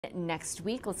Next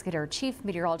week. Let's get our chief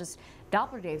meteorologist,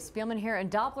 Doppler Dave Spielman here. And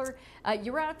Doppler,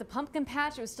 you were out at the pumpkin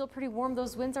patch. It was still pretty warm.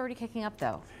 Those winds already kicking up,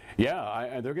 though.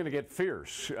 Yeah, they're going to get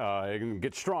fierce and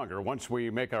get stronger once we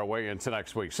make our way into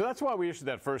next week. So that's why we issued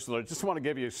that first alert. Just want to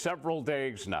give you several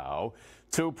days now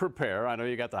to prepare. I know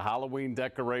you got the Halloween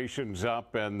decorations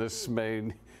up, and this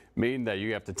may mean that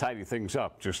you have to tidy things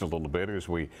up just a little bit as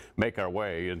we make our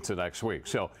way into next week.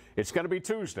 So it's going to be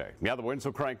Tuesday. Yeah, the winds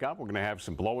will crank up. We're going to have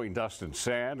some blowing dust and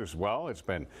sand as well. It's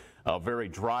been very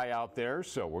dry out there,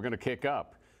 so we're going to kick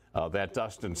up that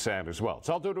dust and sand as well. It's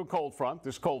all due to a cold front.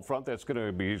 This cold front that's going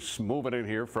to be moving in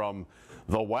here from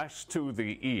the west to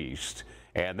the east,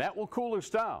 and that will cool us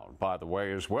down, by the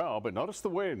way, as well. But notice the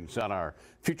winds on our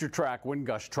Future Track wind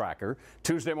gust tracker.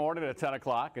 Tuesday morning at 10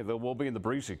 o'clock, and we'll be in the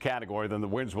breezy category. Then the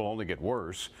winds will only get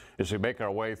worse as we make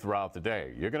our way throughout the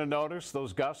day. You're going to notice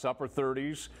those gusts upper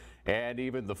 30s and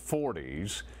even the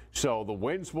 40s. So the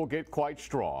winds will get quite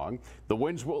strong. The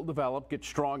winds will develop, get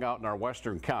strong out in our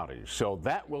western counties. So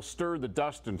that will stir the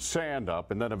dust and sand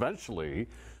up and then eventually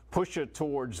push it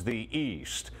towards the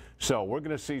east. So we're going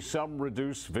to see some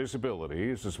reduced visibility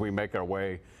as we make our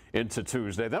way into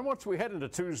Tuesday. Then once we head into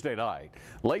Tuesday night,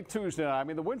 late Tuesday night, I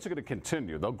mean, the winds are going to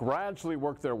continue. They'll gradually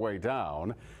work their way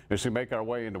down as we make our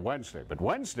way into Wednesday. But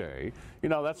Wednesday, you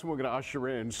know, that's when we're going to usher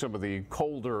in some of the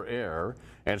colder air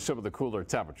and some of the cooler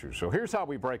temperatures. So here's how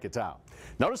we break it down.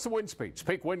 Notice the wind speeds.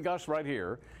 Peak wind gusts right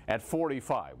here at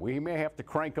 45. We may have to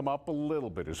crank them up a little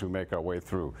bit as we make our way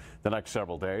through the next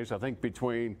several days. I think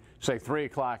between, say, 3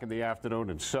 o'clock in the afternoon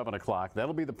and 7 o'clock,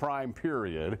 that'll be the prime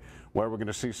period where we're going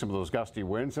to see some of those gusty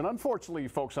winds. And unfortunately,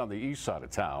 folks on the east side of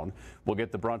town will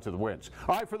get the brunt of the winds.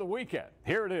 All right, for the weekend,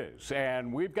 here it is.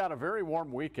 And we've got a very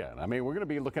warm weekend. I mean, we're going to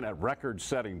be looking at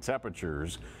record-setting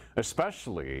temperatures,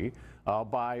 especially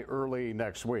by early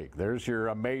next week. There's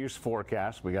your maize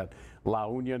forecast. We got La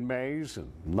Union maize.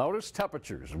 And notice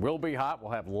temperatures will be hot.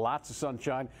 We'll have lots of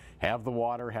sunshine, have the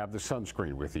water, have the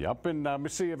sunscreen with you. Up in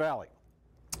Mesilla Valley,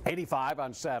 85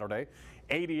 on Saturday,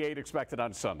 88 expected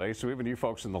on Sunday. So even you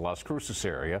folks in the Las Cruces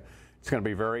area, it's going to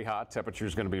be very hot. Temperature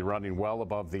is going to be running well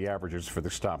above the averages for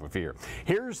this time of year.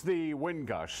 Here's the wind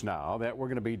gusts now that we're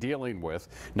going to be dealing with.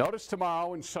 Notice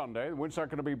tomorrow and Sunday, the winds aren't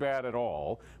going to be bad at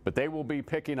all, but they will be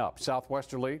picking up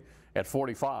southwesterly at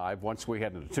 45 once we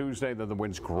head into Tuesday. Then the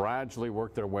winds gradually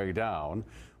work their way down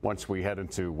once we head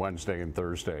into Wednesday and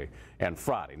Thursday and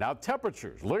Friday. Now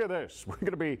temperatures, look at this. We're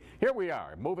going to be, here we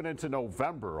are, moving into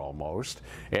November almost.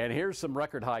 And here's some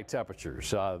record high temperatures.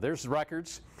 There's the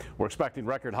records. We're expecting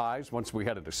record highs once we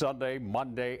head into Sunday,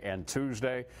 Monday, and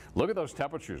Tuesday. Look at those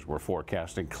temperatures we're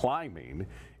forecasting climbing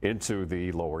into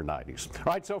the lower 90s.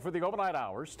 All right, so for the overnight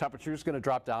hours, temperature is going to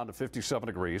drop down to 57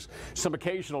 degrees. Some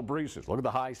occasional breezes. Look at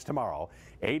the highs tomorrow,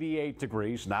 88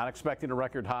 degrees. Not expecting a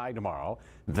record high tomorrow.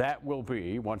 That will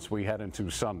be once we head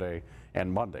into Sunday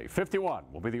and Monday. 51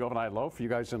 will be the overnight low for you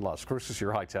guys in Las Cruces.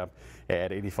 Your high temp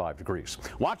at 85 degrees.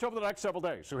 Watch over the next several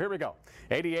days. So here we go.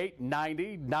 88,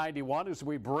 90, 91 as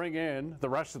we bring in the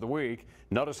rest of the week.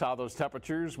 Notice how those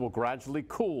temperatures will gradually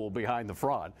cool behind the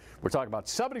front. We're talking about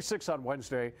 76 on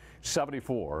Wednesday,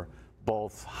 74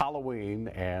 both Halloween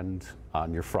and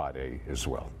on your Friday as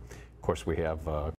well. Of course, we have